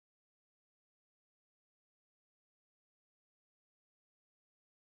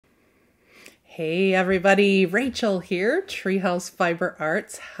Hey everybody, Rachel here, Treehouse Fiber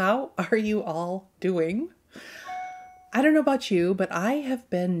Arts. How are you all doing? I don't know about you, but I have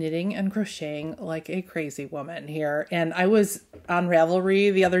been knitting and crocheting like a crazy woman here. And I was on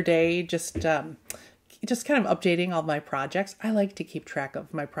Ravelry the other day, just kind of updating all my projects. I like to keep track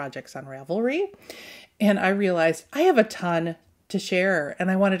of my projects on Ravelry. And I realized I have a ton to share,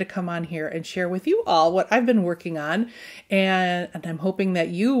 and I wanted to come on here and share with you all what I've been working on, and I'm hoping that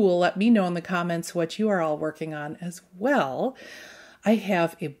you will let me know in the comments what you are all working on as well. I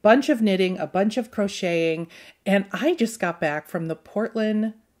have a bunch of knitting, a bunch of crocheting, and I just got back from the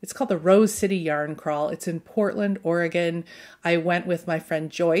Portland, it's called the Rose City Yarn Crawl. It's in Portland, Oregon. I went with my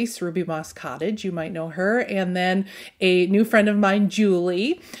friend Joyce, Ruby Moss Cottage, you might know her, and then a new friend of mine,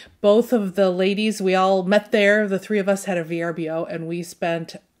 Julie. Both of the ladies, we all met there. The three of us had a VRBO, and we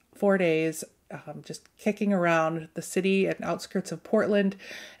spent 4 days just kicking around the city and outskirts of Portland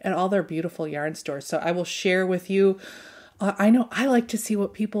at all their beautiful yarn stores. So I will share with you. I know I like to see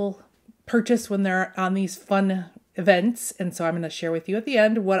what people purchase when they're on these fun events, and so I'm going to share with you at the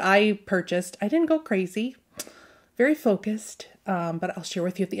end what I purchased. I didn't go crazy, very focused, but I'll share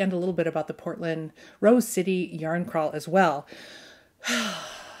with you at the end a little bit about the Portland Rose City Yarn Crawl as well.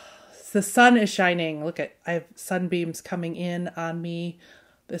 The sun is shining. Look at, I have sunbeams coming in on me.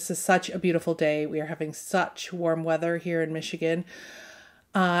 This is such a beautiful day. We are having such warm weather here in Michigan.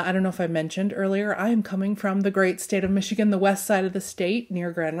 I don't know if I mentioned earlier, I am coming from the great state of Michigan, the west side of the state near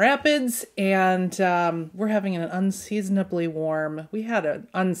Grand Rapids, and we're having an unseasonably warm, we had an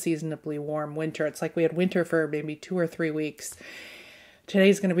unseasonably warm winter. It's like we had winter for maybe 2 or 3 weeks.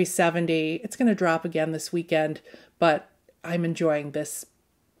 Today's going to be 70. It's going to drop again this weekend, but I'm enjoying this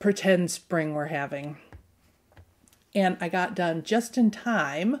pretend spring we're having. And I got done just in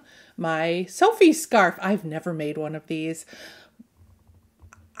time my Sophie scarf. I've never made one of these.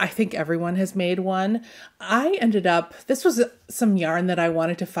 I think everyone has made one. I ended up, this was some yarn that I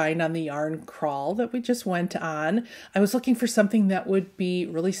wanted to find on the yarn crawl that we just went on. I was looking for something that would be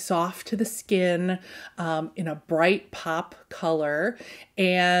really soft to the skin, in a bright pop color.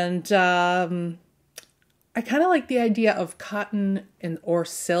 And I kind of like the idea of cotton or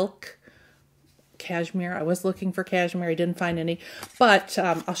silk. Cashmere. I was looking for cashmere. I didn't find any. But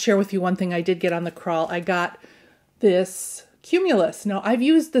I'll share with you one thing I did get on the crawl. I got this Cumulus. Now, I've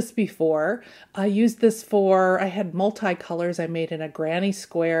used this before. I used this for, I had multi-colors I made in a granny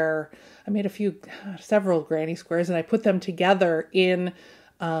square. I made several granny squares, and I put them together in,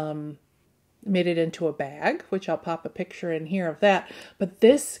 made it into a bag, which I'll pop a picture in here of that. But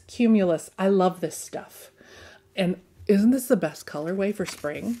this Cumulus, I love this stuff. And isn't this the best colorway for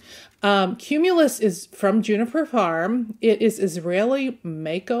spring? Cumulus is from Juniper Farm. It is Israeli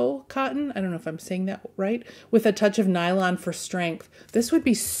Mako cotton. I don't know if I'm saying that right. With a touch of nylon for strength. This would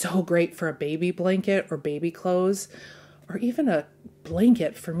be so great for a baby blanket or baby clothes, or even a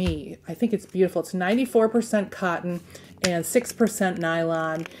blanket for me. I think it's beautiful. It's 94% cotton and 6%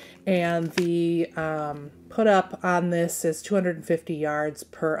 nylon. And the put up on this is 250 yards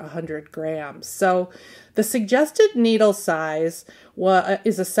per 100 grams. So the suggested needle size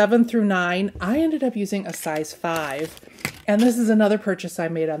is a 7 through 9. I ended up using a size 5. And this is another purchase I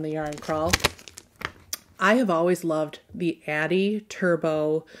made on the yarn crawl. I have always loved the Addi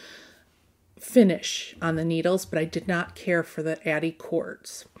Turbo finish on the needles, but I did not care for the Addi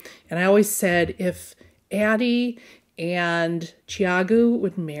cords. And I always said if Addi and Chiagu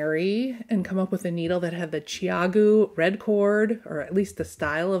would marry and come up with a needle that had the Chiagu red cord, or at least the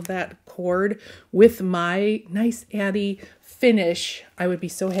style of that cord, with my nice Addi finish, I would be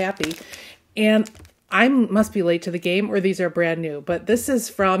so happy. And I must be late to the game, or these are brand new, but this is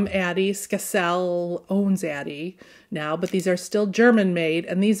from Addi. Skassel owns Addi now, but these are still German made,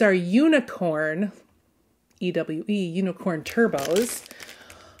 and these are Unicorn, EWE, Unicorn Turbos.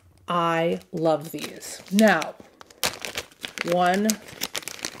 I love these. Now, one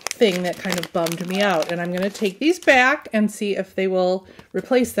thing that kind of bummed me out, and I'm going to take these back and see if they will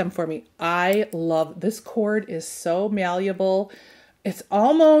replace them for me. I love this cord. Is so malleable. It's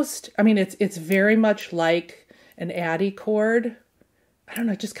almost, I mean, it's very much like an Addi cord. I don't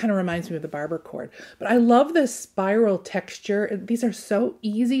know, it just kind of reminds me of the barber cord. But I love this spiral texture. These are so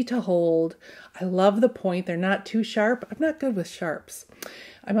easy to hold. I love the point. They're not too sharp. I'm not good with sharps.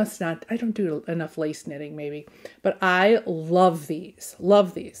 I don't do enough lace knitting maybe, but I love these,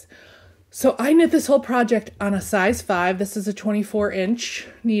 love these. So I knit this whole project on a size 5. This is a 24-inch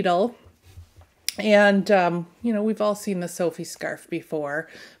needle. And, you know, we've all seen the Sophie scarf before,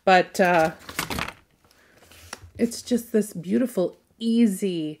 but it's just this beautiful,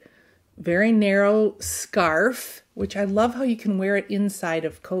 easy very narrow scarf, which I love how you can wear it inside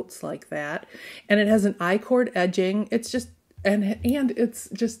of coats like that. And it has an I-cord edging. It's just, and it's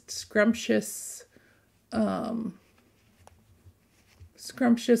just scrumptious,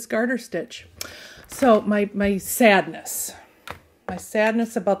 scrumptious garter stitch. So my sadness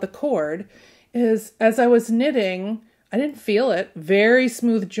about the cord is, as I was knitting, I didn't feel it. Very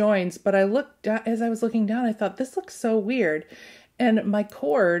smooth joins, but as I was looking down, I thought, this looks so weird. And my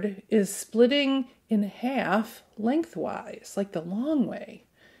cord is splitting in half lengthwise, like the long way.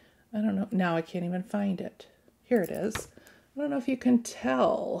 I don't know. Now I can't even find it. Here it is. I don't know if you can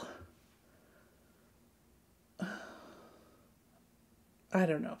tell. I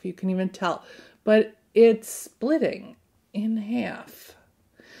don't know if you can even tell, but it's splitting in half.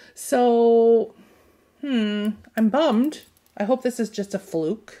 So, I'm bummed. I hope this is just a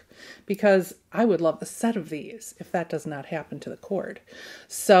fluke, because I would love a set of these if that does not happen to the cord.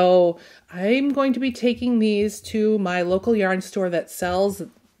 So I'm going to be taking these to my local yarn store that sells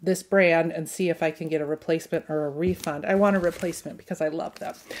this brand and see if I can get a replacement or a refund. I want a replacement because I love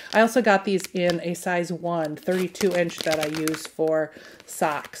them. I also got these in a size 1, 32 inch that I use for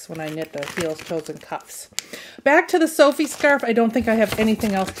socks when I knit the heels, toes, and cuffs. Back to the Sophie scarf. I don't think I have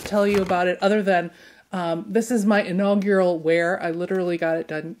anything else to tell you about it other than this is my inaugural wear. I literally got it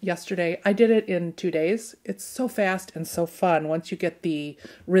done yesterday. I did it in 2 days. It's so fast and so fun once you get the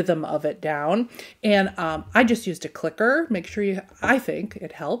rhythm of it down. And I just used a clicker. Make sure I think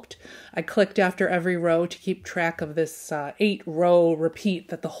it helped. I clicked after every row to keep track of this 8-row repeat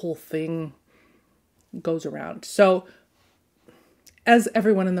that the whole thing goes around. So as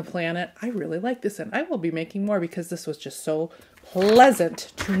everyone on the planet, I really like this, and I will be making more because this was just so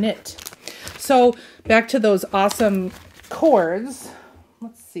pleasant to knit. So back to those awesome cords.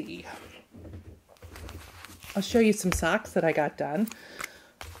 Let's see. I'll show you some socks that I got done.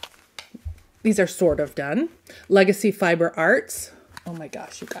 These are sort of done. Legacy Fiber Artz. Oh my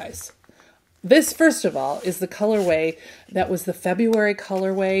gosh, you guys. This, first of all, is the colorway that was the February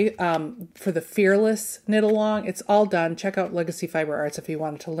colorway for the Fearless knit along. It's all done. Check out Legacy Fiber Artz if you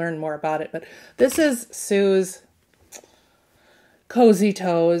wanted to learn more about it. But this is Sue's Cozy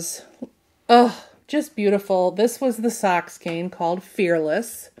Toes. Oh, just beautiful. This was the sock skein called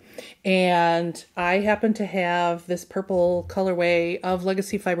Fearless. And I happen to have this purple colorway of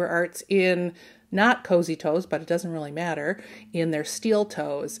Legacy Fiber Artz in not Cozy Toes, but it doesn't really matter, in their Steel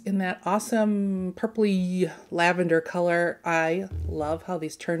Toes, in that awesome purpley lavender color. I love how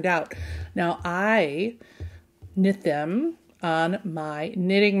these turned out. Now I knit them on my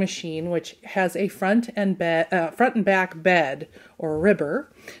knitting machine, which has a front and back bed or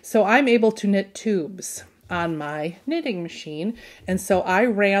ribber. So I'm able to knit tubes on my knitting machine. And so I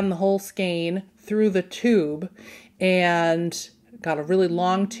ran the whole skein through the tube and got a really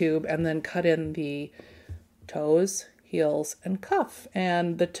long tube and then cut in the toes, heels, and cuff.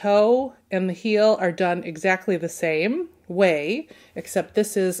 And the toe and the heel are done exactly the same way, except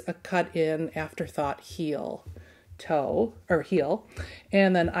this is a cut in afterthought heel. Toe or heel.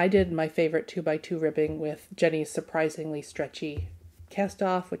 And then I did my favorite 2x2 ribbing with Jenny's surprisingly stretchy cast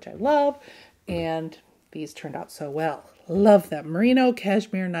off, which I love, and these turned out so well. Love them. Merino,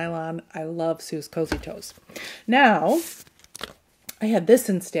 cashmere, nylon. I love Sue's Cozy Toes. Now I had this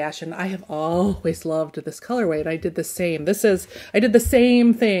in stash, and I have always loved this colorway, and I did the same. I did the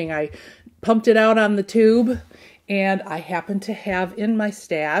same thing. I pumped it out on the tube, and I happen to have in my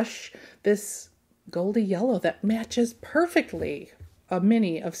stash this goldy yellow that matches perfectly a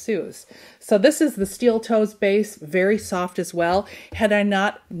mini of Sue's. So this is the Steel Toes base, very soft as well. Had I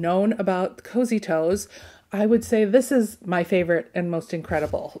not known about Cozy Toes, I would say this is my favorite and most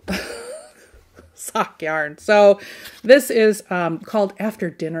incredible sock yarn. So this is called After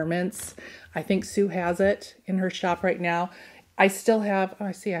Dinner Mints. I think Sue has it in her shop right now. I still have, oh,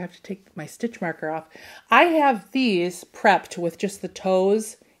 I see, I have to take my stitch marker off. I have these prepped with just the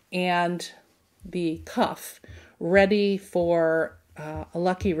toes and the cuff ready for a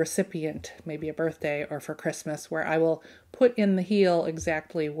lucky recipient, maybe a birthday or for Christmas, where I will put in the heel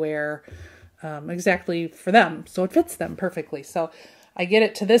exactly where, exactly for them, so it fits them perfectly. So I get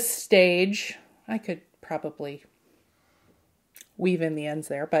it to this stage. I could probably weave in the ends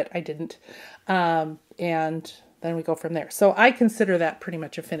there, but I didn't. And then we go from there. So I consider that pretty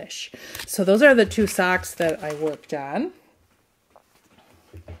much a finish. So those are the two socks that I worked on.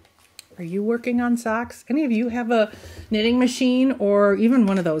 Are you working on socks? Any of you have a knitting machine or even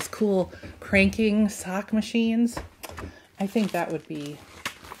one of those cool cranking sock machines? I think that would be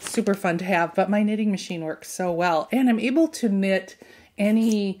super fun to have, but my knitting machine works so well. And I'm able to knit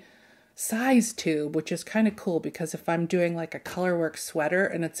any size tube, which is kind of cool because if I'm doing like a colorwork sweater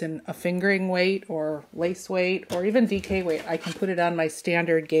and it's in a fingering weight or lace weight or even DK weight, I can put it on my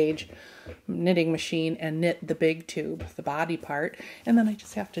standard gauge knitting machine and knit the big tube, the body part, and then I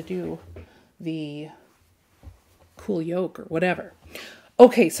just have to do the cool yoke or whatever.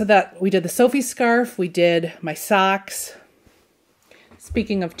 Okay, so that we did the Sophie scarf, we did my socks.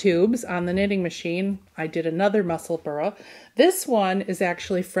 Speaking of tubes, on the knitting machine, I did another Musselburgh. This one is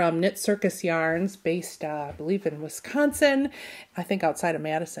actually from Knit Circus Yarns, based, I believe, in Wisconsin. I think outside of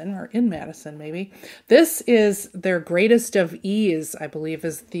Madison, or in Madison, maybe. This is their Greatest of Ease, I believe,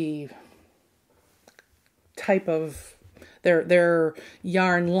 is the type of their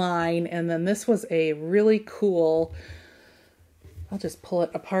yarn line. And then this was a really cool, I'll just pull it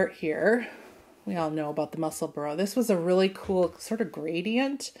apart here. We all know about the Musselburgh. This was a really cool sort of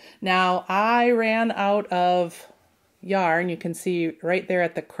gradient. Now, I ran out of yarn. You can see right there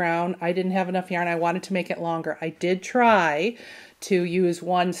at the crown. I didn't have enough yarn. I wanted to make it longer. I did try to use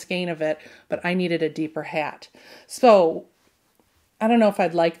one skein of it, but I needed a deeper hat. So, I don't know if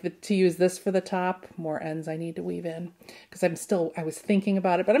I'd like to use this for the top. More ends I need to weave in. Because I was thinking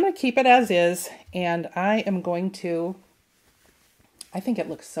about it, but I'm going to keep it as is. And I am going to... I think it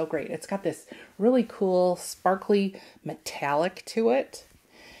looks so great. It's got this really cool, sparkly metallic to it.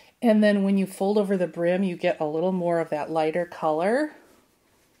 And then when you fold over the brim, you get a little more of that lighter color.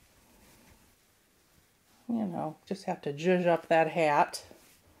 You know, just have to zhuzh up that hat.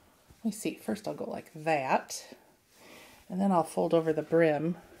 Let me see. First I'll go like that. And then I'll fold over the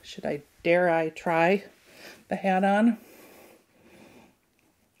brim. Dare I try the hat on?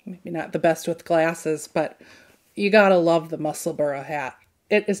 Maybe not the best with glasses, but... You gotta love the Musselburgh hat.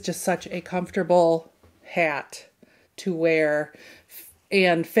 It is just such a comfortable hat to wear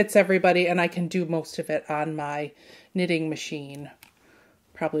and fits everybody, and I can do most of it on my knitting machine.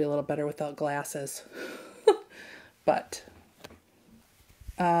 Probably a little better without glasses. But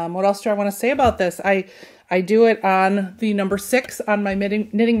what else do I want to say about this? I do it on the number 6 on my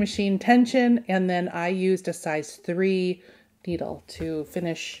knitting machine tension, and then I used a size 3 needle to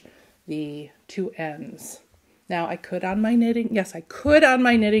finish the 2 ends. Now I could on my knitting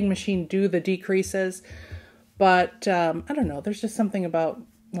machine do the decreases, but I don't know, there's just something about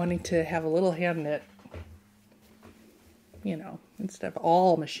wanting to have a little hand knit, you know, instead of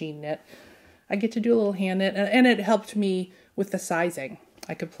all machine knit. I get to do a little hand knit, and it helped me with the sizing.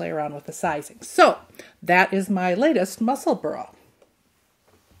 I could play around with the sizing. So that is my latest Musselburgh.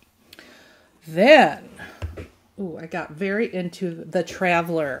 Then, I got very into the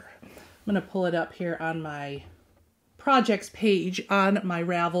Traveler. I'm going to pull it up here on my projects page on my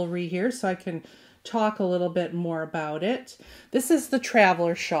Ravelry here so I can talk a little bit more about it. This is the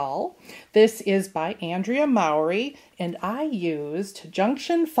Traveler shawl. This is by Andrea Mowry, and I used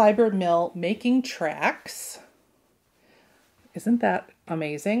Junction Fiber Mill Making Tracks. Isn't that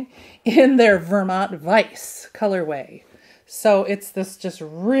amazing? In their Vermont Vice colorway. So it's this just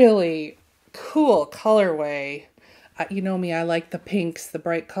really cool colorway. You know me, I like the pinks, the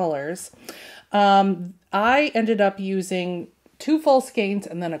bright colors. I ended up using 2 full skeins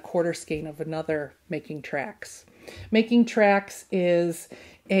and then a quarter skein of another Making Tracks. Making Tracks is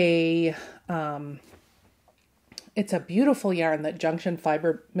it's a beautiful yarn that Junction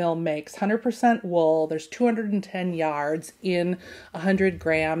Fiber Mill makes. 100% wool. There's 210 yards in 100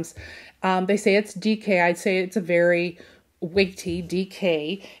 grams. They say it's DK. I'd say it's a very weighty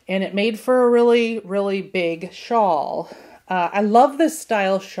DK, and it made for a really, really big shawl. I love this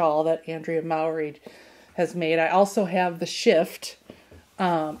style shawl that Andrea Mowry has made. I also have the Shift,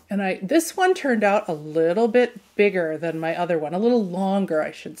 and this one turned out a little bit bigger than my other one, a little longer,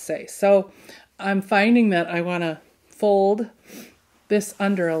 I should say. So I'm finding that I want to fold this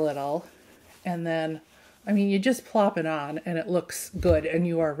under a little, and then, I mean, you just plop it on and it looks good and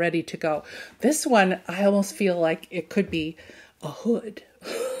you are ready to go. This one, I almost feel like it could be a hood.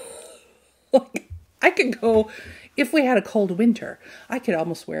 Like, I could go, if we had a cold winter, I could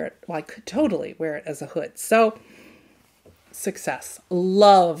almost wear it. Well, I could totally wear it as a hood. So, success.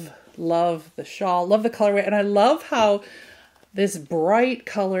 Love the shawl. Love the colorway. And I love how this bright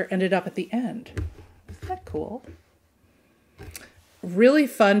color ended up at the end. Isn't that cool? Really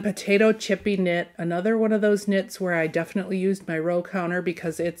fun potato chippy knit. Another one of those knits where I definitely used my row counter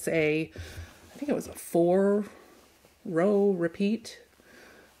because it's I think it was a 4-row repeat.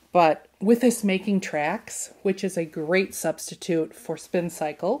 But with this Making Tracks, which is a great substitute for spin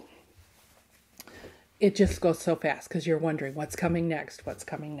cycle, it just goes so fast because you're wondering what's coming next.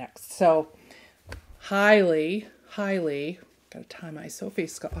 So highly, gotta tie my Sophie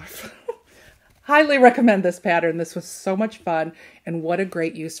scarf. highly recommend this pattern. This was so much fun, and what a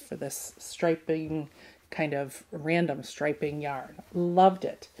great use for this striping, kind of random striping yarn. Loved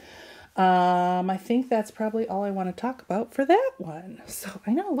it. I think that's probably all I want to talk about for that one. So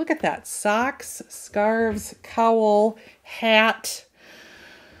I know, look at that. Socks, scarves, cowl, hat.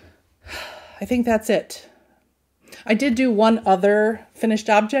 I think that's it. I did do one other finished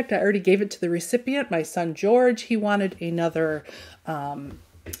object. I already gave it to the recipient, my son George. He wanted another,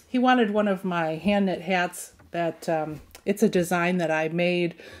 he wanted one of my hand knit hats that, it's a design that I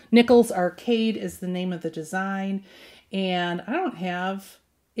made. Nichols Arcade is the name of the design. And I don't have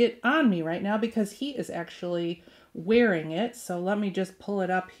it on me right now because he is actually wearing it. So let me just pull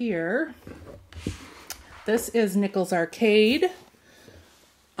it up here. This is Nichols Arcade.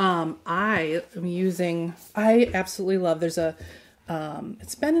 I absolutely love, there's a,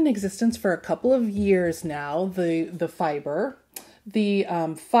 it's been in existence for a couple of years now, the fiber. The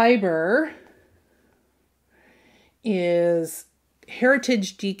fiber is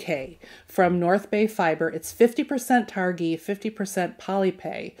Heritage DK from Northbay Fiber. It's 50% Targhee, 50%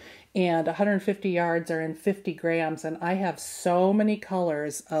 Polypay, and 150 yards are in 50 grams. And I have so many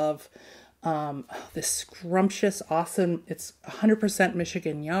colors of this scrumptious, awesome, it's 100%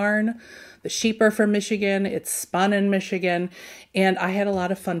 Michigan yarn. The sheep are from Michigan. It's spun in Michigan. And I had a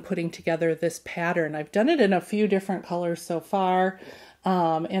lot of fun putting together this pattern. I've done it in a few different colors so far.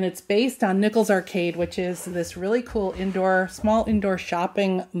 And it's based on Nichols Arcade, which is this really cool small indoor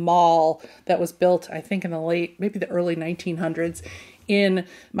shopping mall that was built, I think, in maybe the early 1900s in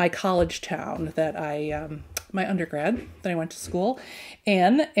my college town that my undergrad that I went to school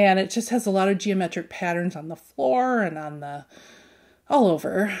in. And it just has a lot of geometric patterns on the floor and on all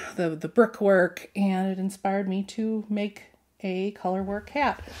over the brickwork. And it inspired me to make a colorwork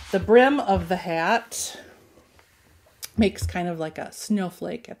hat. The brim of the hat makes kind of like a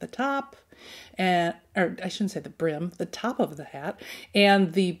snowflake at the top, or I shouldn't say the brim, the top of the hat.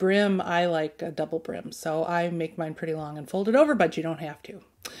 And the brim, I like a double brim, so I make mine pretty long and fold it over, but you don't have to.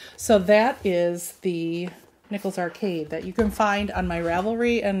 So that is the Nichols Arcade that you can find on my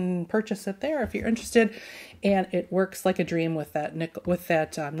Ravelry and purchase it there if you're interested. And it works like a dream with that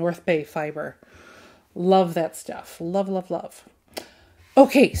Northbay fiber. Love that stuff. Love, love, love.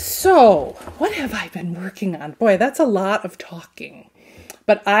 Okay, so what have I been working on? Boy, that's a lot of talking.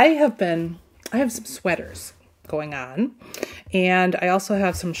 But I have some sweaters going on, and I also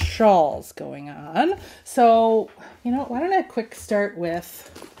have some shawls going on. So, why don't I quick start with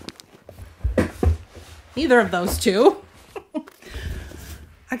either of those two?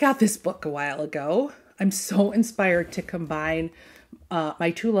 I got this book a while ago. I'm so inspired to combine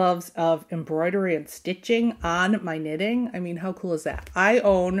my two loves of embroidery and stitching on my knitting. I mean, how cool is that? I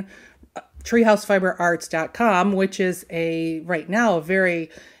own TreehouseFiberArts.com, which is right now a very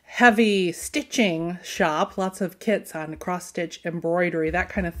heavy stitching shop. Lots of kits on cross stitch, embroidery, that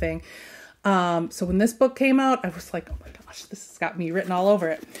kind of thing. So when this book came out, I was like, oh my gosh, this has got me written all over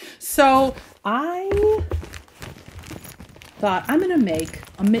it. So I thought I'm going to make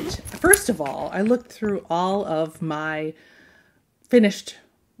a mitt. First of all, I looked through all of my finished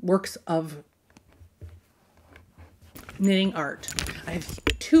works of knitting art. I have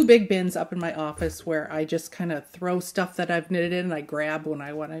 2 big bins up in my office where I just kind of throw stuff that I've knitted in and I grab when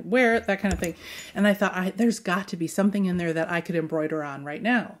I want to wear it, that kind of thing. And I thought, there's got to be something in there that I could embroider on right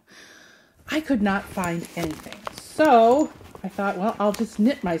now. I could not find anything. So I thought, well, I'll just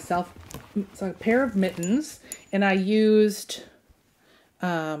knit myself a pair of mittens. And I used,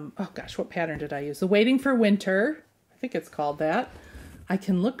 oh gosh, what pattern did I use? The Waiting for Winter. I think it's called that. I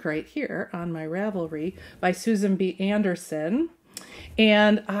can look right here on my Ravelry by Susan B. Anderson.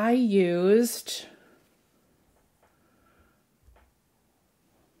 And I used,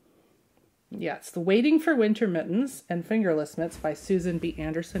 it's the Waiting for Winter Mittens and Fingerless Mitts by Susan B.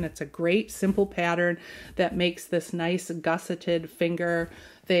 Anderson. It's a great, simple pattern that makes this nice gusseted finger.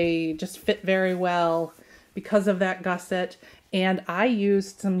 They just fit very well because of that gusset. And I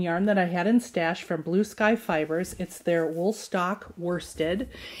used some yarn that I had in stash from Blue Sky Fibers. It's their Woolstock worsted.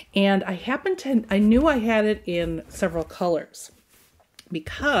 And I knew I had it in several colors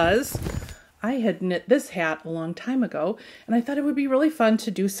because I had knit this hat a long time ago. And I thought it would be really fun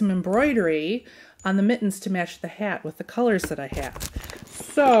to do some embroidery on the mittens to match the hat with the colors that I have.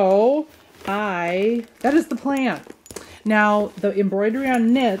 So that is the plan. Now, the Embroidery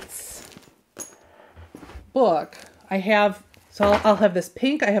on Knits book, I'll have this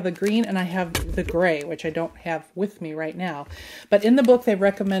pink, I have the green, and I have the gray, which I don't have with me right now. But in the book, they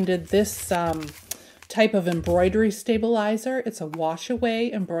recommended this type of embroidery stabilizer. It's a wash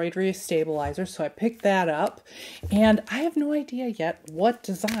away embroidery stabilizer. So I picked that up, and I have no idea yet what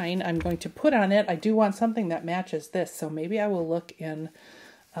design I'm going to put on it. I do want something that matches this. So maybe I will look in,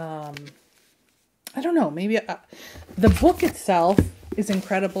 I don't know, maybe the book itself is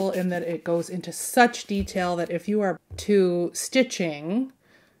incredible in that it goes into such detail that if you are to stitching,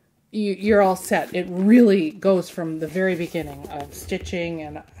 you're all set. It really goes from the very beginning of stitching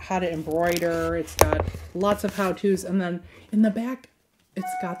and how to embroider. It's got lots of how-tos. And then in the back,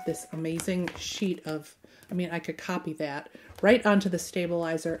 it's got this amazing sheet of, I mean, I could copy that right onto the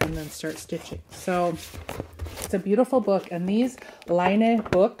stabilizer and then start stitching. So it's a beautiful book. And these Line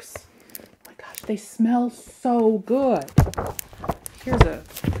books, oh my gosh, they smell so good. Here's a,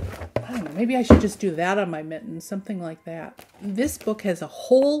 I don't know, maybe I should just do that on my mittens, something like that. This book has a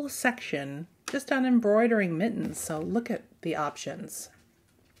whole section just on embroidering mittens, so look at the options.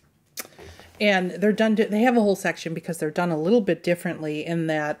 And they're done, they have a whole section because they're done a little bit differently in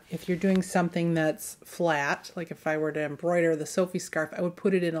that if you're doing something that's flat, like if I were to embroider the Sophie scarf, I would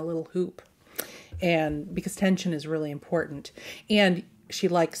put it in a little hoop. And because tension is really important. And she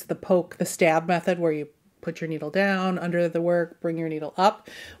likes the stab method where you put your needle down under the work, bring your needle up.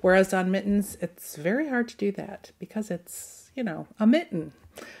 Whereas on mittens, it's very hard to do that because it's, you know, a mitten.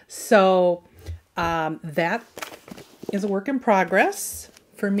 So that is a work in progress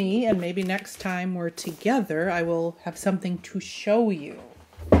for me. And maybe next time we're together, I will have something to show you.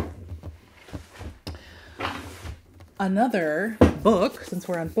 Another book, since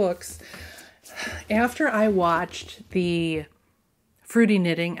we're on books, after I watched the Fruity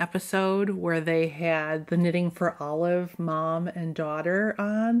Knitting episode where they had the Knitting for Olive mom and daughter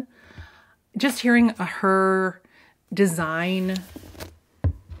on, just hearing her design,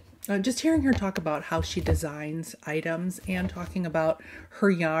 just hearing her talk about how she designs items and talking about her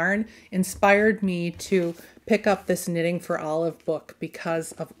yarn inspired me to pick up this Knitting for Olive book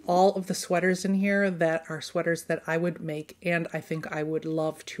because of all of the sweaters in here that are sweaters that I would make and I think I would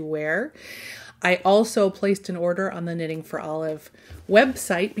love to wear. I also placed an order on the Knitting for Olive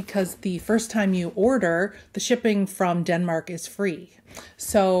website because the first time you order, the shipping from Denmark is free.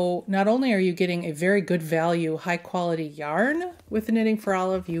 So not only are you getting a very good value, high quality yarn with the Knitting for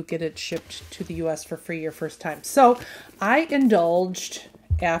Olive, you get it shipped to the US for free your first time. So I indulged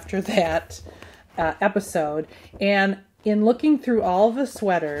after that episode, and in looking through all the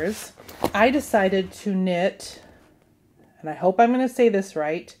sweaters, I decided to knit, and I hope I'm going to say this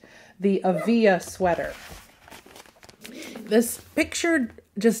right, the Avia sweater. This picture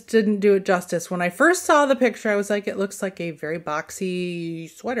just didn't do it justice. When I first saw the picture, I was like, it looks like a very boxy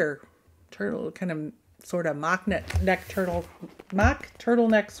sweater. Kind of sort of mock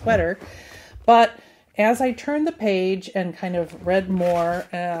turtleneck sweater. But as I turned the page and kind of read more,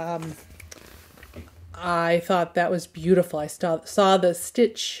 I thought that was beautiful. I saw the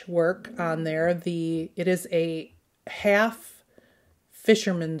stitch work on there. It is a half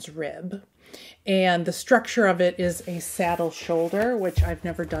fisherman's rib, and the structure of it is a saddle shoulder, which I've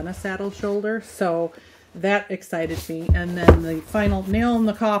never done a saddle shoulder, so that excited me. And then the final nail in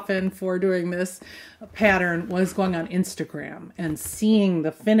the coffin for doing this pattern was going on Instagram and seeing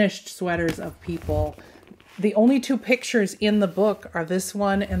the finished sweaters of people. The only two pictures in the book are this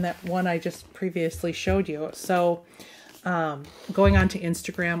one and that one I just previously showed you. So going on to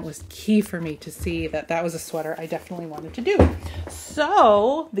Instagram was key for me to see that that was a sweater I definitely wanted to do.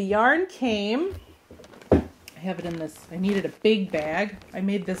 So the yarn came. I have it in this. I needed a big bag. I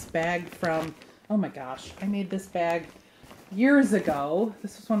made this bag from, oh my gosh, I made this bag years ago.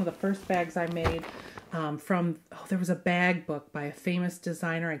 This was one of the first bags I made there was a bag book by a famous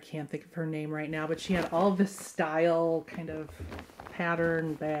designer. I can't think of her name right now, but she had all this style kind of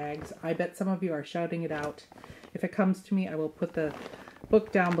pattern bags. I bet some of you are shouting it out. If it comes to me, I will put the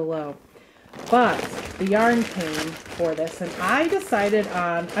book down below. But the yarn came for this, and I decided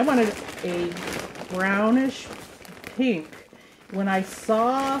on, I wanted a brownish pink. When I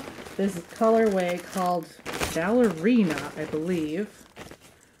saw this colorway called Ballerina, I believe.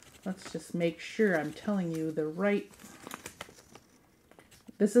 Let's just make sure I'm telling you the right.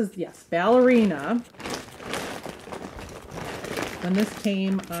 This is, yes, Ballerina. When this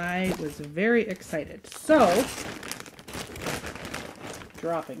came, I was very excited. So,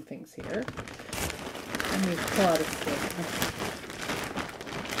 dropping things here. Let me pull out a stick.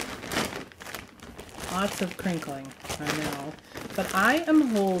 Lots of crinkling, I know. But I am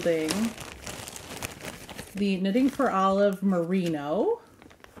holding the Knitting for Olive Merino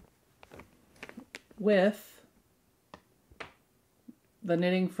with the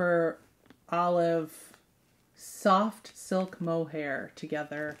Knitting for Olive Soft Silk Mohair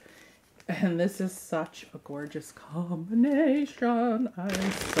together. And this is such a gorgeous combination.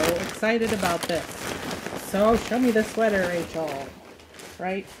 I'm so excited about this. So show me the sweater, Rachel.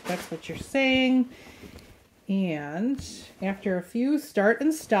 Right? That's what you're saying. And after a few start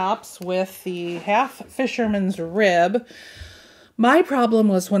and stops with the half fisherman's rib, my problem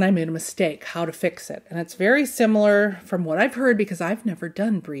was when I made a mistake, how to fix it. And it's very similar from what I've heard, because I've never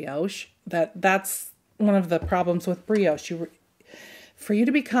done brioche. That's one of the problems with brioche. For you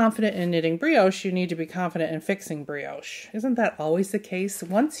to be confident in knitting brioche, you need to be confident in fixing brioche. Isn't that always the case?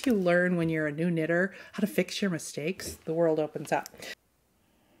 Once you learn when you're a new knitter how to fix your mistakes, the world opens up.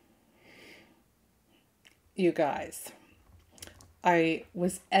 You guys, I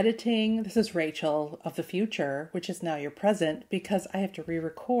was editing, this is Rachel of the future, which is now your present, because I have to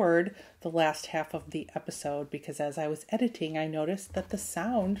re-record the last half of the episode, because as I was editing, I noticed that the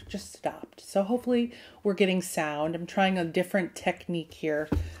sound just stopped. So hopefully we're getting sound. I'm trying a different technique here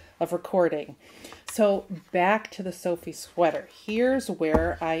of recording. So back to the Sophie sweater. Here's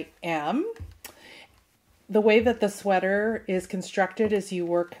where I am. The way that the sweater is constructed is you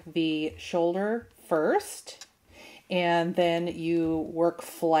work the shoulder first, and then you work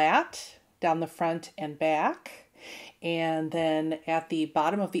flat down the front and back, and then at the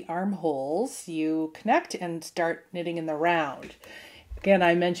bottom of the armholes you connect and start knitting in the round. Again,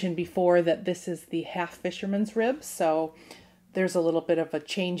 I mentioned before that this is the half fisherman's rib, so there's a little bit of a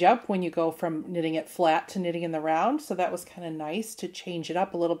change up when you go from knitting it flat to knitting in the round, so that was kind of nice to change it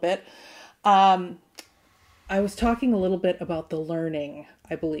up a little bit. I was talking a little bit about the learning,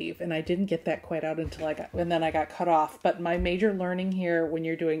 I believe, and I didn't get that quite out until then I got cut off. But my major learning here when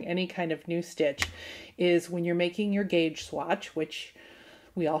you're doing any kind of new stitch is when you're making your gauge swatch, which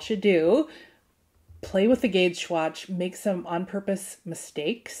we all should do, play with the gauge swatch, make some on-purpose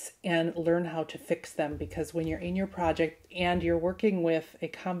mistakes, and learn how to fix them. Because when you're in your project and you're working with a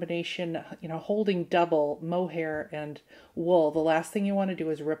combination, holding double mohair and wool, the last thing you want to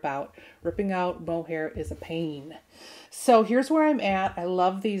do is rip out. Ripping out mohair is a pain. So here's where I'm at. I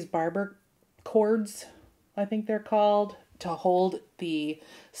love these barber cords, I think they're called, to hold the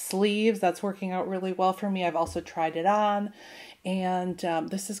sleeves. That's working out really well for me. I've also tried it on. And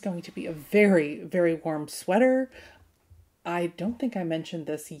this is going to be a very, very warm sweater. I don't think I mentioned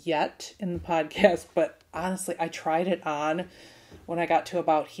this yet in the podcast, but honestly, I tried it on when I got to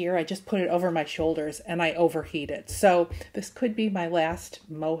about here. I just put it over my shoulders and I overheated. So this could be my last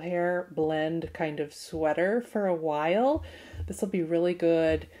mohair blend kind of sweater for a while. This will be really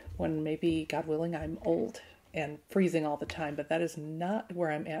good when maybe, God willing, I'm old and freezing all the time, but that is not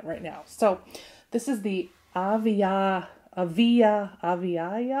where I'm at right now. So this is the Avia, I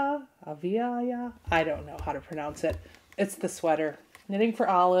don't know how to pronounce it. It's the sweater. Knitting for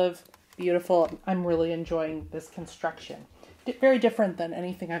Olive. Beautiful. I'm really enjoying this construction. Very different than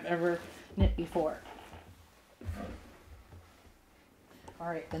anything I've ever knit before. All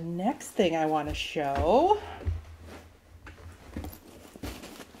right, the next thing I want to show.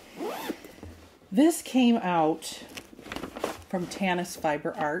 This came out from Tanis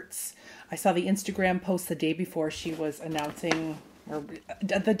Fiber Arts. I saw the Instagram post the day before she was announcing, or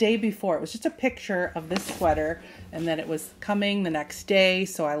the day before. It was just a picture of this sweater, and then it was coming the next day,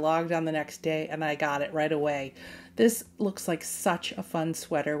 so I logged on the next day, and I got it right away. This looks like such a fun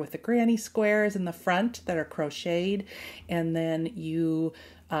sweater with the granny squares in the front that are crocheted, and then you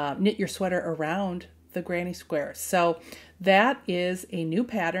knit your sweater around the granny squares. So that is a new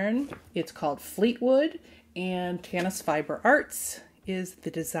pattern. It's called Fleetwood, and Tanis Fiber Arts is the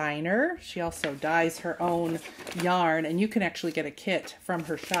designer. She also dyes her own yarn, and you can actually get a kit from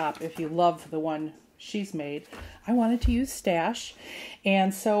her shop if you love the one she's made. I wanted to use Stash,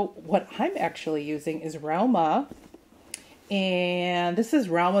 and so what I'm actually using is Rauma, and this is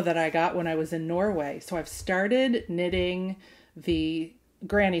Rauma that I got when I was in Norway. So I've started knitting the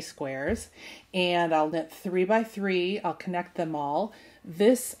granny squares, and I'll knit 3 by 3. I'll connect them all.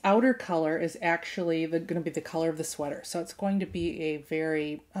 This outer color is actually going to be the color of the sweater. So it's going to be a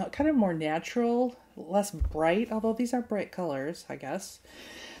very kind of more natural, less bright, although these are bright colors, I guess.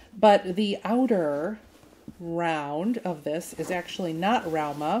 But the outer round of this is actually not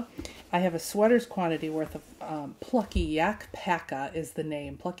Rauma. I have a sweater's quantity worth of Plucky Yak Paca is the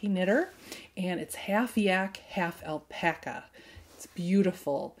name, Plucky Knitter, and it's half yak, half alpaca. It's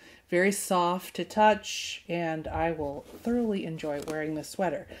beautiful, very soft to touch, and I will thoroughly enjoy wearing this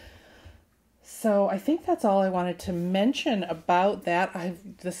sweater. So I think that's all I wanted to mention about that.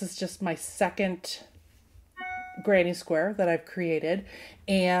 This is just my second granny square that I've created,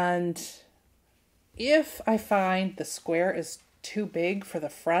 and if I find the square is too big for the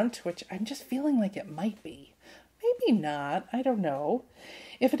front, which I'm just feeling like it might be, maybe not, I don't know.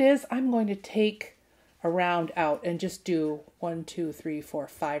 If it is, I'm going to take a round out and just do 1, 2, 3, 4,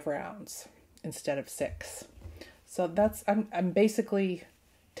 5 rounds instead of 6. So that's, I'm basically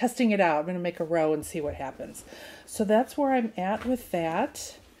testing it out. I'm going to make a row and see what happens. So that's where I'm at with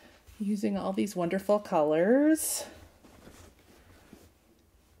that, using all these wonderful colors.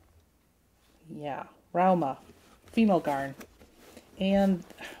 Yeah, Rauma, Phenol Garn. And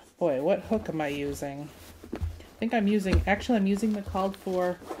boy, what hook am I using? I think I'm using the called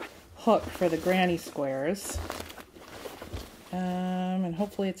for hook for the granny squares. And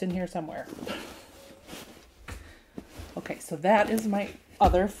hopefully it's in here somewhere. Okay, so that is my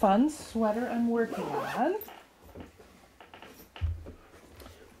other fun sweater I'm working on.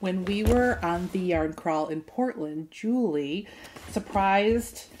 When we were on the yarn crawl in Portland, Julie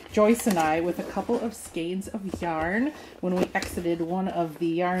surprised Joyce and I with a couple of skeins of yarn when we exited one of the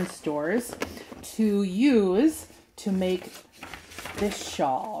yarn stores to use to make this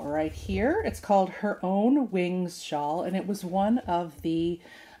shawl right here. It's called Her Own Wings Shawl, and it was one of the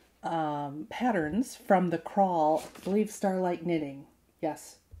patterns from the crawl, I believe Starlight Knitting.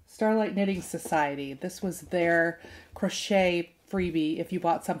 Yes, Starlight Knitting Society. This was their crochet freebie if you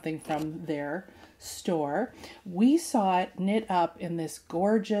bought something from their store. We saw it knit up in this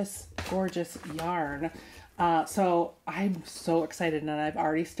gorgeous, gorgeous yarn. So I'm so excited, and I've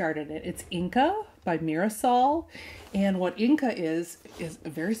already started it. It's Inca by Mirasol, and what Inca is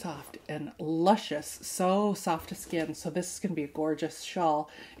very soft and luscious, so soft to skin. So this is going to be a gorgeous shawl.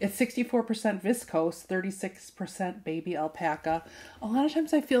 It's 64% viscose, 36% baby alpaca. A lot of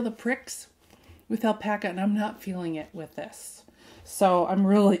times I feel the pricks with alpaca, and I'm not feeling it with this. So I'm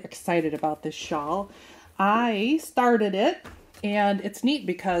really excited about this shawl. I started it, and it's neat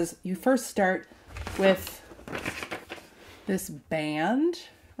because you first start with this band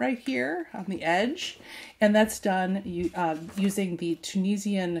right here on the edge, and that's done using the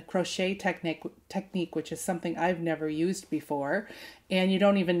Tunisian crochet technique, which is something I've never used before. And you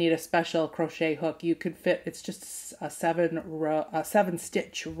don't even need a special crochet hook. You could fit, it's just a 7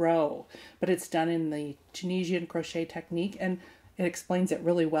 stitch row, but it's done in the Tunisian crochet technique, and it explains it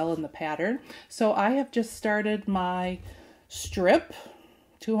really well in the pattern. So I have just started my strip,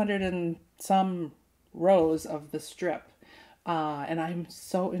 200 and some rows of the strip. And I'm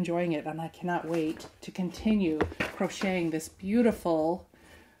so enjoying it, and I cannot wait to continue crocheting this beautiful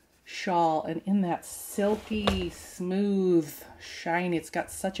shawl. And in that silky, smooth, shiny, it's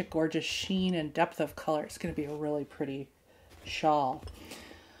got such a gorgeous sheen and depth of color. It's going to be a really pretty shawl.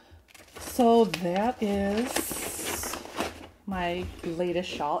 So that is my latest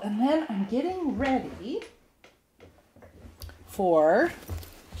shawl. And then I'm getting ready for...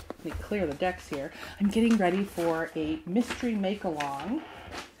 Let me clear the decks here. I'm getting ready for a mystery make-along.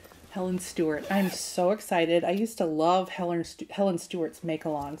 Helen Stewart. I'm so excited. I used to love Helen Stewart's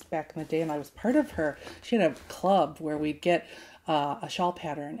make-alongs back in the day, and I was part of her. She had a club where we'd get a shawl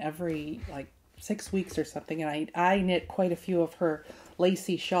pattern every 6 weeks or something, and I knit quite a few of her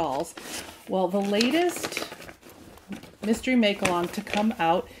lacy shawls. Well, the latest mystery make-along to come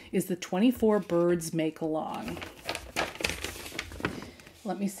out is the 24 Birds make-along.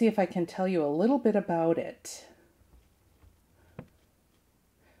 Let me see if I can tell you a little bit about it.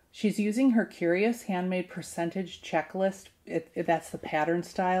 She's using her Curious Handmade Percentage Checklist. That's the pattern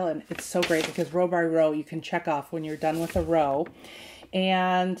style, and it's so great because row by row you can check off when you're done with a row.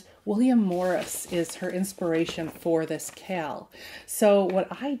 And William Morris is her inspiration for this cowl. So what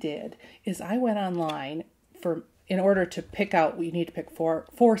I did is I went online in order to pick out, you need to pick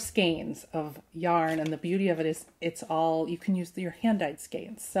four skeins of yarn, and the beauty of it is it's all, you can use your hand-dyed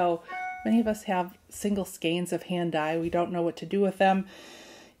skeins. So many of us have single skeins of hand dye. We don't know what to do with them.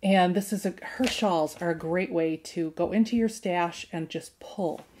 And her shawls are a great way to go into your stash and just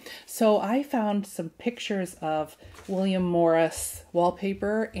pull. So I found some pictures of William Morris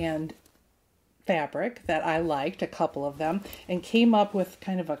wallpaper and fabric that I liked, a couple of them, and came up with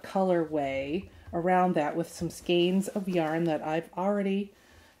kind of a colorway around that with some skeins of yarn that I've already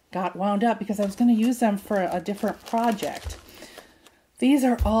got wound up because I was going to use them for a different project. These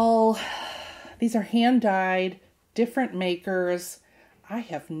are hand-dyed, different makers. I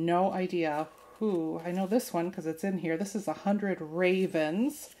have no idea who. I know this one because it's in here. This is 100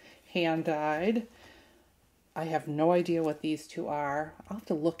 Ravens, hand-dyed. I have no idea what these two are. I'll have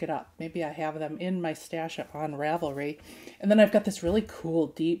to look it up. Maybe I have them in my stash on Ravelry. And then I've got this really cool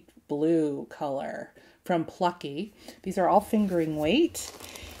deep blue color from Plucky. These are all fingering weight.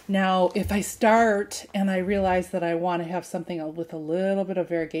 Now, if I start and I realize that I want to have something with a little bit of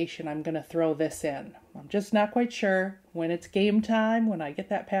variegation, I'm going to throw this in. I'm just not quite sure. When it's game time, when I get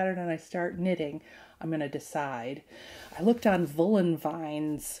that pattern and I start knitting, I'm going to decide. I looked on Woolen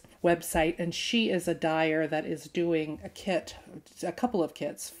Vine's website, and she is a dyer that is doing a kit, a couple of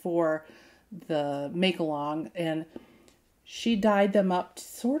kits for the make-along, and she dyed them up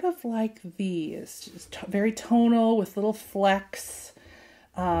sort of like these, just very tonal with little flecks.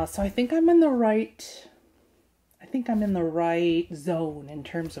 So I think I'm in the right zone in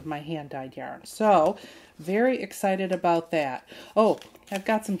terms of my hand-dyed yarn. So very excited about that. Oh, I've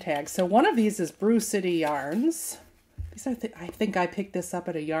got some tags. So one of these is Brew City Yarns. I think I picked this up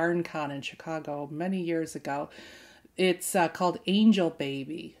at a yarn con in Chicago many years ago. It's called Angel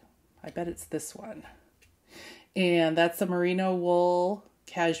Baby. I bet it's this one. And that's a merino wool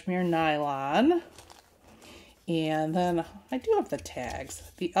cashmere nylon. And then I do have the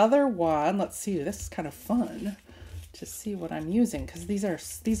tags. The other one, let's see, this is kind of fun to see what I'm using because these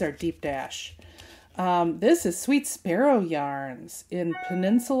are deep dash. This is Sweet Sparrow yarns in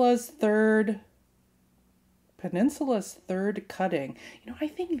Peninsula's third cutting. You know, I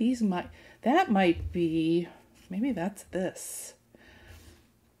think that might be, maybe that's this.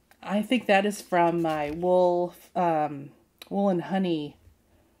 I think that is from my wool and honey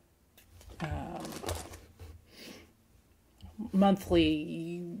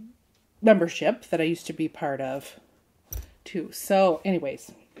monthly membership that I used to be part of too. So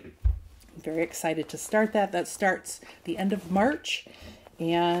anyways, I'm very excited to start that. That starts the end of March,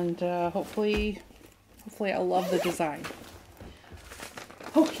 and hopefully I'll love the design.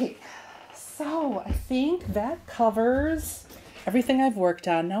 Okay, so I think that covers everything I've worked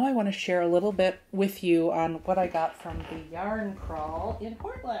on. Now I want to share a little bit with you on what I got from the yarn crawl in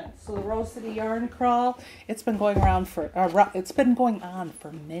Portland. So the Rose City Yarn Crawl, it's been going on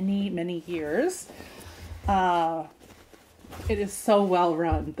for many years. It is so well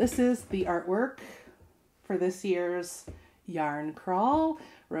run. This is the artwork for this year's yarn crawl,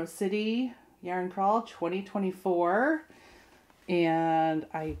 Rose City Yarn Crawl 2024. And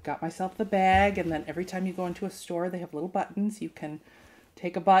I got myself the bag, and then every time you go into a store, they have little buttons. You can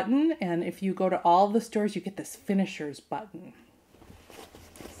take a button, and if you go to all the stores, you get this finisher's button.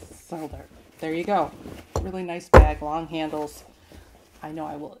 So there you go. Really nice bag, long handles. I know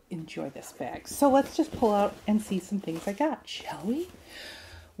I will enjoy this bag. So let's just pull out and see some things I got, shall we?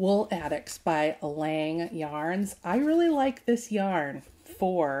 Wool Addicts by Lang Yarns. I really like this yarn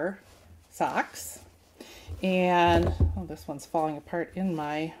for socks. And oh, this one's falling apart in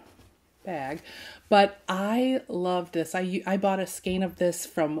my bag, but I love this. I bought a skein of this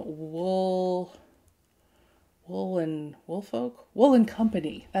from Wool and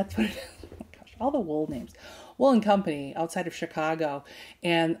Company. That's what it is. Oh my gosh, all the wool names. Wool and Company outside of Chicago,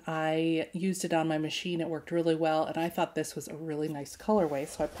 and I used it on my machine. It worked really well, and I thought this was a really nice colorway,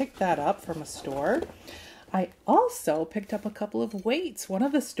 so I picked that up from a store. I also picked up a couple of weights. One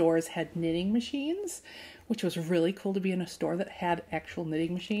of the stores had knitting machines, which was really cool to be in a store that had actual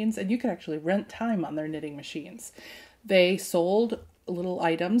knitting machines, and you could actually rent time on their knitting machines. They sold little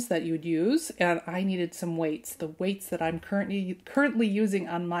items that you'd use, and I needed some weights. The weights that I'm currently using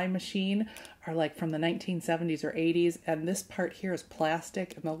on my machine are like from the 1970s or 80s, and this part here is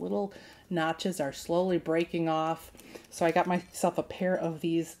plastic, and the little notches are slowly breaking off. So I got myself a pair of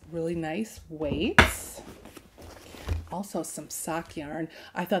these really nice weights. Also some sock yarn.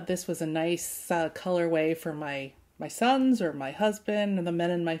 I thought this was a nice colorway for my sons or my husband and the men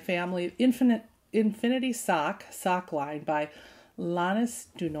in my family. Infinity Sock line by Lannis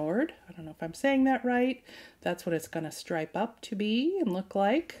du Nord. I don't know if I'm saying that right. That's what it's going to stripe up to be and look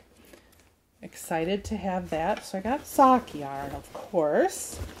like. Excited to have that. So I got sock yarn, of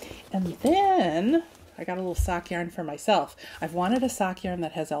course. And then I got a little sock yarn for myself. I've wanted a sock yarn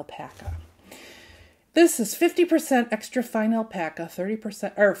that has alpaca. This is 50% extra fine alpaca,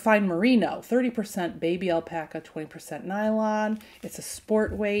 30% or fine merino, 30% baby alpaca, 20% nylon. It's a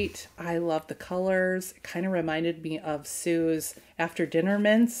sport weight. I love the colors. It kind of reminded me of Sue's After Dinner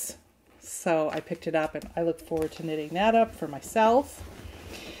Mints. So I picked it up, and I look forward to knitting that up for myself.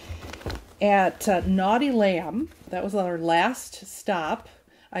 At Naughty Lamb, that was our last stop,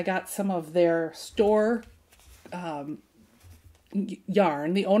 I got some of their store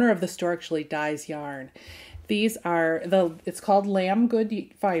yarn. The owner of the store actually dyes yarn. These are it's called Lamb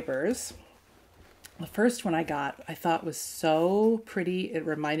Good Fibers. The first one I got, I thought was so pretty. It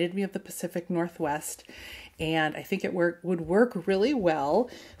reminded me of the Pacific Northwest, and I think it would work really well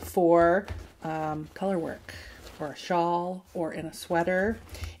for color work, or a shawl, or in a sweater.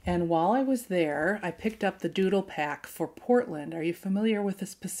 And while I was there, I picked up the Doodle Pack for Portland. Are you familiar with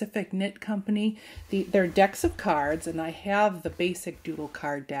this Pacific Knit Company? They're decks of cards, and I have the basic Doodle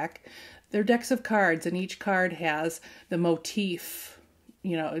card deck. They're decks of cards, and each card has the motif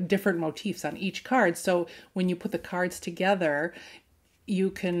you know, different motifs on each card. So when you put the cards together, you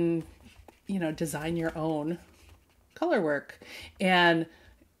can, you know, design your own color work. And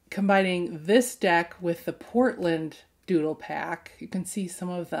combining this deck with the Portland doodle pack, you can see some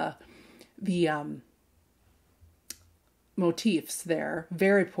of the motifs there.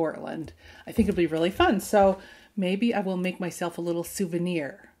 Very Portland. I think it'll be really fun. So maybe I will make myself a little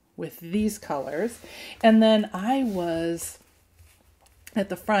souvenir with these colors. And then I was at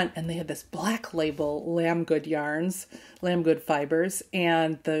the front and they had this black label Lambgood yarns, Lambgood fibers,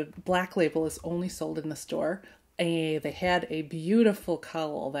 and the black label is only sold in the store. They had a beautiful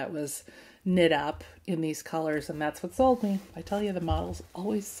cowl that was knit up in these colors, and that's what sold me. I tell you, the models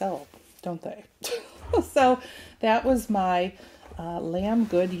always sell, don't they? So that was my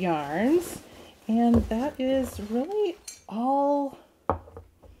Lambgood yarns, and that is really all,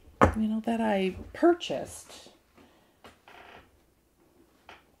 you know, that I purchased.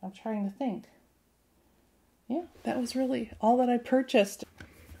 I'm trying to think. Yeah, that was really all that I purchased.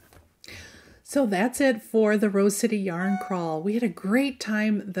 So that's it for the Rose City Yarn Crawl. We had a great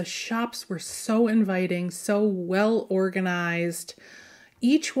time. The shops were so inviting, so well organized.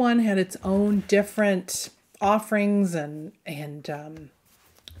 Each one had its own different offerings and oh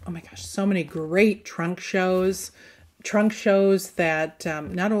my gosh, so many great trunk shows. Trunk shows that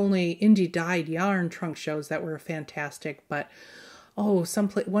not only indie dyed yarn trunk shows that were fantastic, but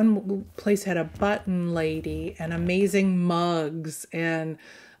one place had a button lady and amazing mugs and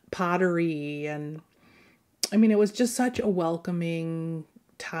pottery, and I mean, it was just such a welcoming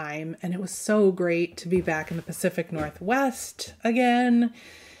time, and it was so great to be back in the Pacific Northwest again.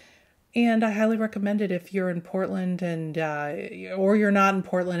 And I highly recommend it if you're in Portland and or you're not in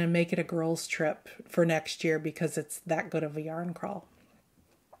Portland, and make it a girls trip for next year, because it's that good of a yarn crawl.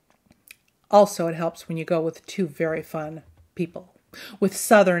 Also, it helps when you go with two very fun people with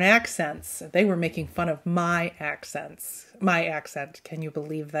Southern accents. They were making fun of my accents. My accent. Can you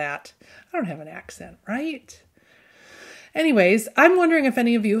believe that? I don't have an accent, right? Anyways, I'm wondering if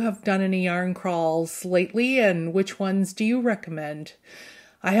any of you have done any yarn crawls lately, and which ones do you recommend?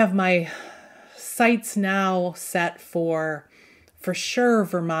 I have my sights now set for sure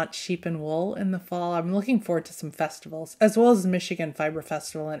Vermont Sheep and Wool in the fall. I'm looking forward to some festivals, as well as the Michigan Fiber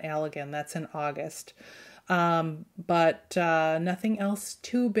Festival in Allegan. That's in August. But nothing else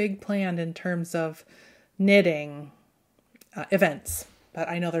too big planned in terms of knitting events. But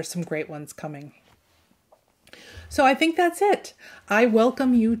I know there's some great ones coming. So I think that's it. I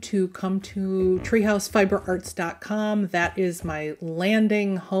welcome you to come to treehousefiberarts.com. That is my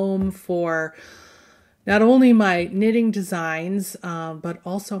landing home for not only my knitting designs, but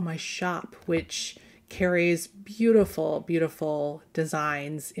also my shop, which carries beautiful, beautiful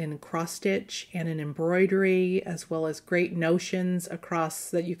designs in cross stitch and in embroidery, as well as great notions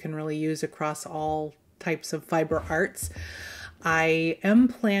that you can really use across all types of fiber arts. I am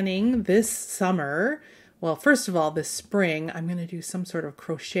planning this summer, well, first of all, this spring, I'm going to do some sort of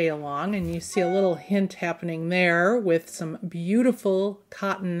crochet along, and you see a little hint happening there with some beautiful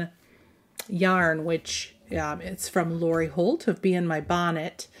cotton yarn, which it's from Lori Holt of Bee in My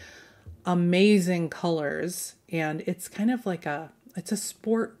Bonnet. Amazing colors, and it's kind of like it's a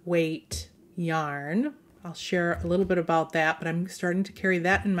sport weight yarn. I'll share a little bit about that, but I'm starting to carry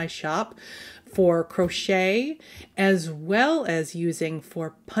that in my shop for crochet, as well as using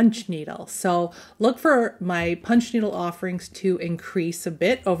for punch needle. So look for my punch needle offerings to increase a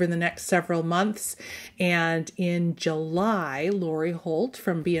bit over the next several months. And in July, Lori Holt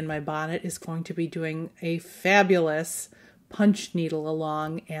from Bee in My Bonnet is going to be doing a fabulous punch needle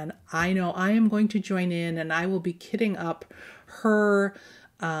along, and I know I am going to join in, and I will be kitting up her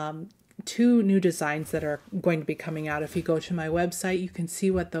two new designs that are going to be coming out. If you go to my website, you can see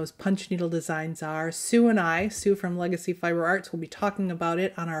what those punch needle designs are. Sue from Legacy Fiber Arts will be talking about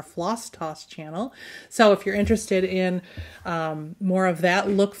it on our Floss Toss channel. So if you're interested in more of that,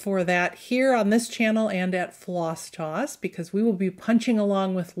 look for that here on this channel and at Floss Toss, because we will be punching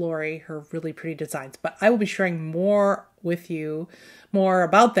along with Lori, her really pretty designs. But I will be sharing more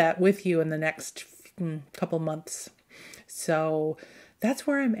about that with you in the next couple months. So that's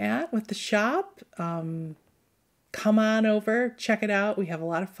where I'm at with the shop. Come on over, check it out. We have a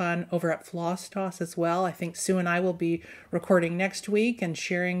lot of fun over at Floss Toss as well. I think Sue and I will be recording next week and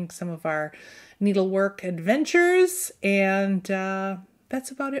sharing some of our needlework adventures. And that's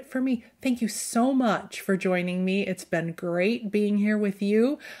about it for me. Thank you so much for joining me. It's been great being here with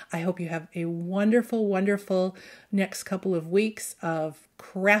you. I hope you have a wonderful, wonderful next couple of weeks of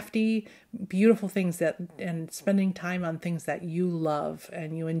crafty, beautiful things and spending time on things that you love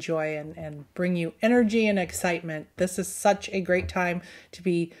and you enjoy and bring you energy and excitement. This is such a great time to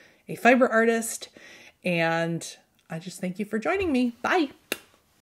be a fiber artist, and I just thank you for joining me. Bye.